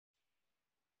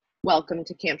Welcome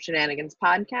to Camp Shenanigans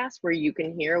Podcast, where you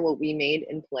can hear what we made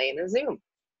in Play in a Zoom.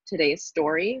 Today's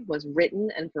story was written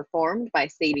and performed by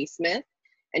Sadie Smith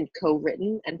and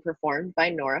co-written and performed by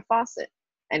Nora Fawcett,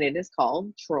 and it is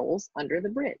called Trolls Under the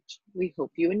Bridge. We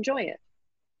hope you enjoy it.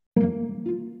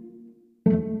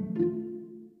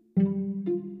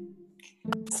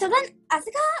 So then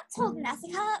Jessica told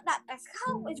Nessica that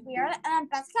Jessica was weird, and then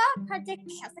Jessica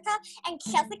predicted Jessica, and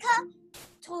Jessica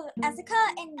told Jessica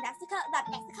and Nessica that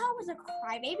Jessica was a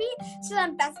crybaby. So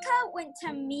then Jessica went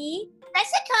to me.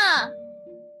 Jessica!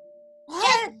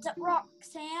 What,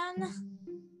 Roxanne?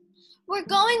 We're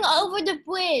going over the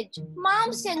bridge.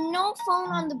 Mom said no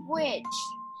phone on the bridge.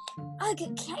 Can't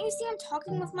you see I'm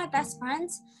talking with my best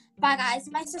friends? Bye, guys.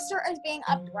 My sister is being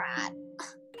a brat.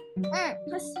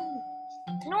 Listen.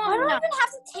 No, I don't not. even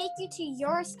have to take you to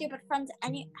your stupid friend's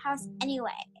house anyway.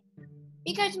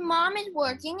 Because Mom is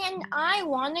working and I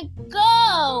want to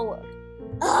go.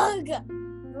 Ugh!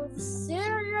 Well, the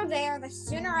sooner you're there, the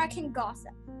sooner I can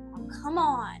gossip. Oh, come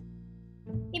on.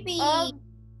 Yippee.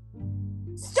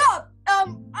 Stop!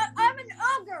 I'm an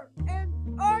ogre, and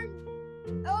I'm,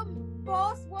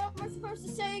 boss, what am I supposed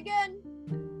to say again?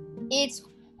 It's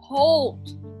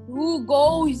Holt. Who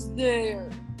goes there?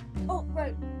 Oh,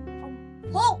 right.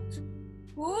 Halt!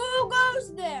 Who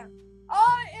goes there?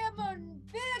 I am a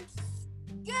big,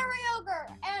 scary ogre,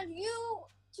 and you,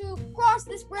 to cross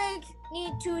this bridge,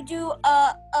 need to do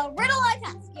a riddle-like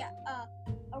task. Yeah,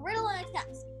 a riddle-like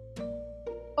task.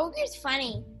 Ogre's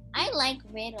funny. I like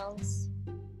riddles.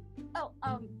 Oh,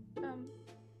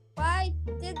 why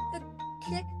did the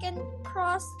chicken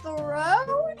cross the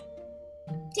road?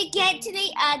 To get to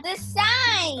the other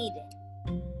side.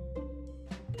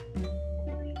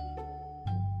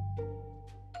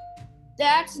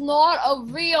 That's not a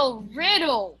real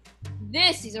riddle.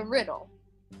 This is a riddle.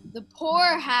 The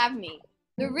poor have me.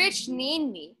 The rich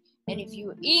need me. And if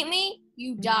you eat me,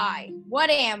 you die. What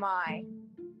am I?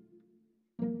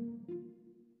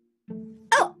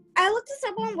 Oh, I looked this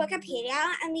up on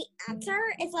Wikipedia, and the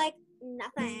answer is,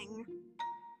 nothing.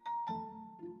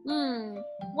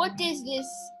 What is this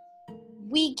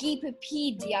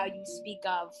Wikipedia you speak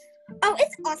of? Oh,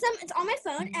 it's awesome. It's on my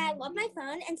phone, and I love my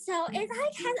phone. And so it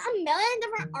has a million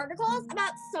different articles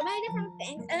about so many different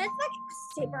things, and it's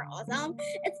super awesome.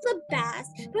 It's the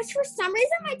best. But for some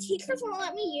reason, my teachers won't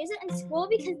let me use it in school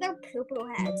because they're poo-poo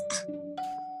heads.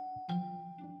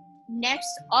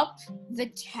 Next up, the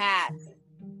cat.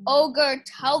 Ogre,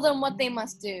 tell them what they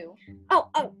must do.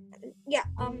 Yeah.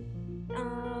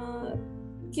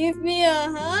 Give me a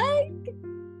hug.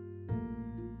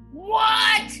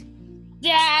 What?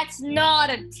 That's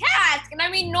not a task, and I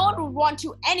mean, no one would want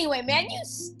to anyway, man. You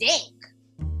stink.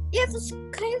 Yeah, that's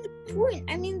kind of the point.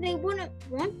 I mean, they wouldn't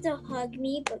want to hug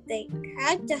me, but they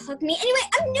had to hug me. Anyway,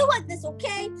 I'm new at this,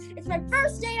 okay? It's my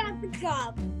first day on the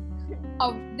job.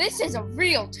 Oh, this is a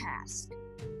real task.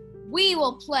 We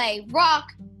will play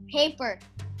rock, paper,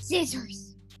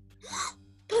 scissors.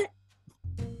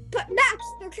 But Max,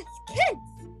 they're just kids.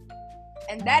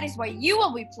 And that is why you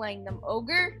will be playing them,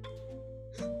 Ogre.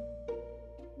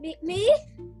 Me?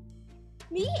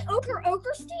 Ogre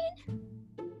Ogerstein?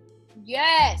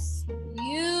 Yes,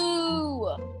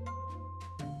 you.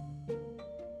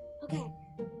 Okay,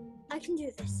 I can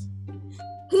do this.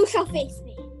 Who shall face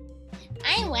me?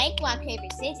 I like rock, paper,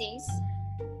 scissors.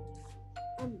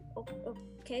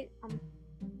 Okay,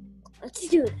 let's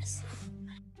do this.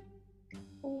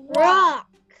 Rock,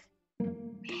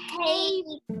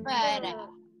 paper,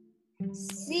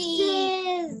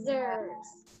 scissors.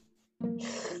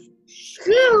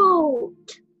 Shoot!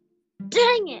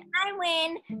 Dang it! I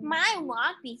win. My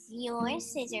rock beats your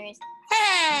scissors.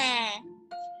 Ha!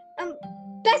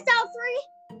 Best out three.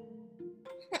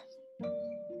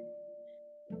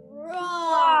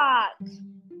 Rock,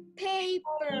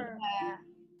 paper,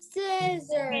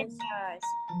 scissors.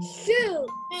 Shoot!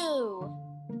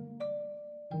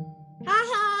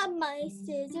 Haha, my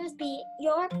scissors beat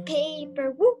your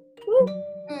paper. Woo, woo.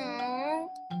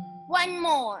 One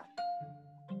more.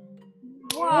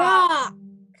 Rock,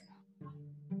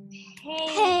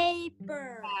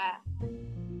 paper,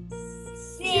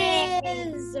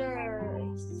 scissors.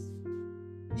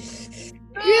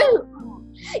 Shoot!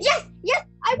 Yes,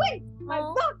 I win! My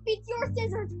rock beats your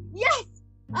scissors. Yes,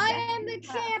 I am the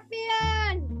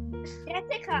champion.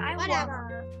 Jessica, I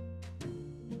Whatever.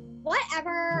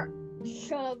 Whatever.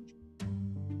 Shove.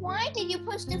 Why did you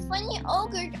push the funny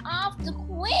ogre off the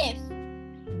cliff?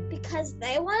 Because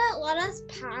they wouldn't let us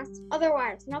pass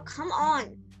otherwise. Now, come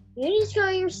on. You need to go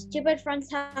to your stupid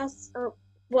friend's house or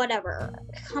whatever.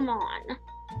 Come on.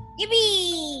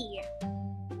 Yippee!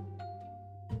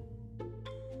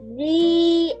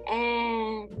 The The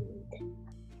end.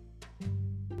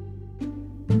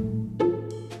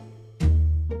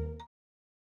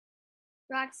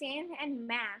 Roxanne and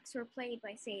Max were played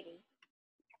by Sadie.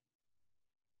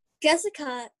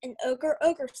 Jessica and Ogre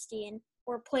Ogerstein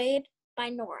were played by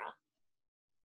Nora.